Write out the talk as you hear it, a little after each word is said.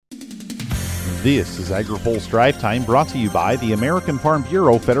This is AgriPulse Drive Time, brought to you by the American Farm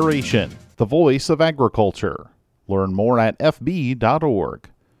Bureau Federation, the voice of agriculture. Learn more at fb.org.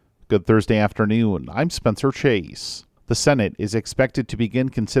 Good Thursday afternoon. I'm Spencer Chase. The Senate is expected to begin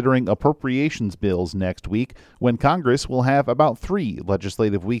considering appropriations bills next week, when Congress will have about 3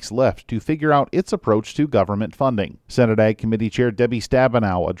 legislative weeks left to figure out its approach to government funding. Senate Ag Committee Chair Debbie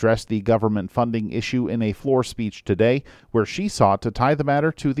Stabenow addressed the government funding issue in a floor speech today, where she sought to tie the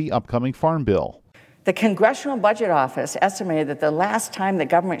matter to the upcoming Farm Bill. The Congressional Budget Office estimated that the last time the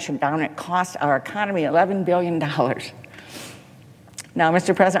government shut down, it cost our economy $11 billion. Now,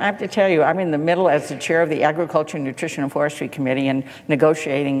 Mr. President, I have to tell you, I'm in the middle as the chair of the Agriculture, Nutrition, and Forestry Committee and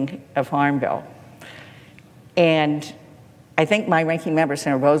negotiating a farm bill. And I think my ranking member,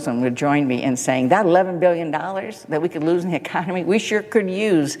 Senator Rosen, would join me in saying that $11 billion that we could lose in the economy, we sure could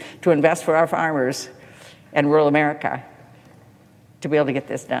use to invest for our farmers and rural America to be able to get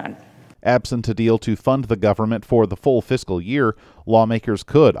this done. Absent a deal to fund the government for the full fiscal year, lawmakers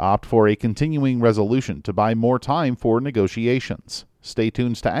could opt for a continuing resolution to buy more time for negotiations. Stay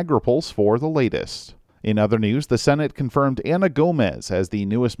tuned to AgriPulse for the latest. In other news, the Senate confirmed Ana Gomez as the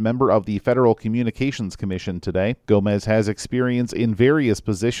newest member of the Federal Communications Commission today. Gomez has experience in various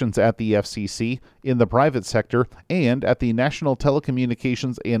positions at the FCC, in the private sector, and at the National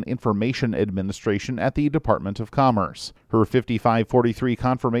Telecommunications and Information Administration at the Department of Commerce. Her 55-43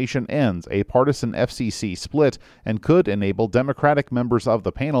 confirmation ends a partisan FCC split and could enable Democratic members of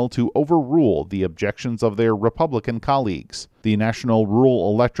the panel to overrule the objections of their Republican colleagues. The National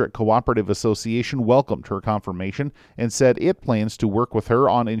Rural Electric Cooperative Association welcomed her confirmation and said it plans to work with her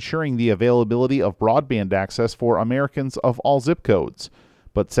on ensuring the availability of broadband access for Americans of all zip codes.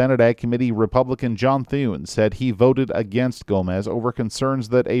 But Senate Ag Committee Republican John Thune said he voted against Gomez over concerns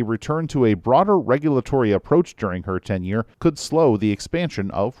that a return to a broader regulatory approach during her tenure could slow the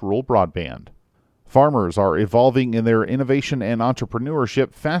expansion of rural broadband. Farmers are evolving in their innovation and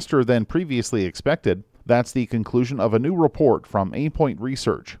entrepreneurship faster than previously expected. That's the conclusion of a new report from Aimpoint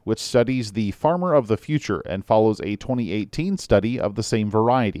Research, which studies the farmer of the future and follows a 2018 study of the same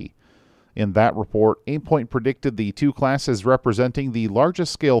variety. In that report, Aimpoint predicted the two classes representing the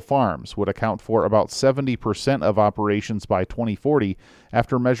largest scale farms would account for about 70% of operations by 2040,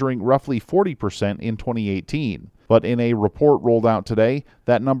 after measuring roughly 40% in 2018. But in a report rolled out today,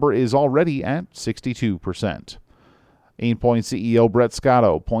 that number is already at 62%. Aimpoint CEO Brett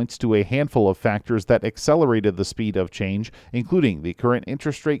Scotto points to a handful of factors that accelerated the speed of change, including the current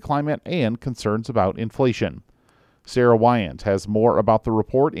interest rate climate and concerns about inflation. Sarah Wyant has more about the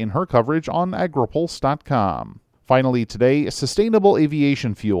report in her coverage on agripulse.com. Finally today, sustainable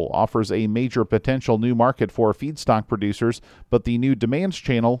aviation fuel offers a major potential new market for feedstock producers, but the new demands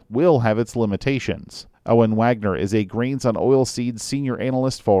channel will have its limitations. Owen Wagner is a grains and oilseeds senior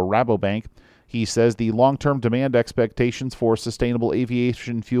analyst for Rabobank. He says the long-term demand expectations for sustainable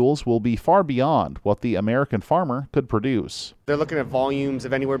aviation fuels will be far beyond what the American farmer could produce. They're looking at volumes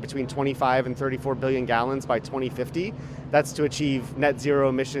of anywhere between 25 and 34 billion gallons by 2050. That's to achieve net zero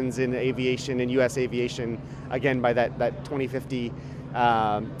emissions in aviation and U.S. aviation, again, by that 2050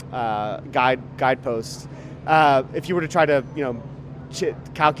 guidepost. If you were to try to,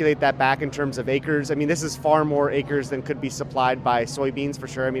 calculate that back in terms of acres, this is far more acres than could be supplied by soybeans for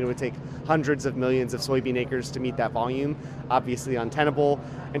sure. It would take hundreds of millions of soybean acres to meet that volume. Obviously untenable.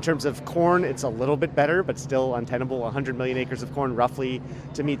 In terms of corn, it's a little bit better, but still untenable. 100 million acres of corn roughly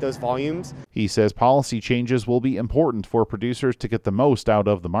to meet those volumes. He says policy changes will be important for producers to get the most out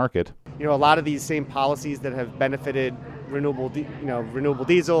of the market. A lot of these same policies that have benefited renewable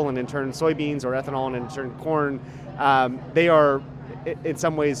diesel and in turn soybeans, or ethanol and in turn corn, they are in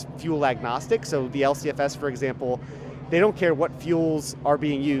some ways fuel agnostic. So the LCFS, for example, they don't care what fuels are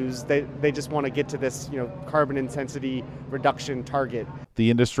being used. They just want to get to this, carbon intensity reduction target. The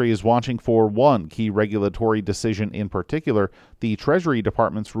industry is watching for one key regulatory decision in particular, the Treasury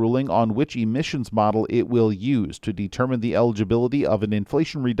Department's ruling on which emissions model it will use to determine the eligibility of an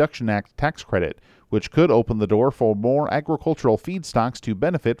Inflation Reduction Act tax credit, which could open the door for more agricultural feedstocks to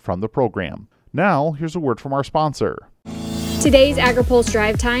benefit from the program. Now, here's a word from our sponsor. Today's AgriPulse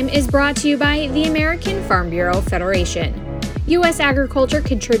Drive Time is brought to you by the American Farm Bureau Federation. U.S. agriculture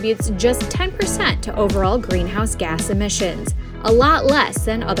contributes just 10% to overall greenhouse gas emissions, a lot less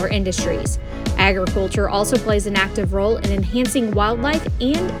than other industries. Agriculture also plays an active role in enhancing wildlife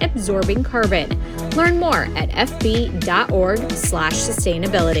and absorbing carbon. Learn more at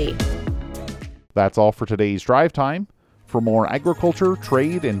fb.org/sustainability. That's all for today's Drive Time. For more agriculture,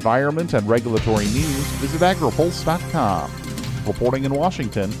 trade, environment, and regulatory news, visit agripulse.com. Reporting in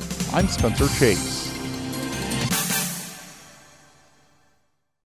Washington, I'm Spencer Chase.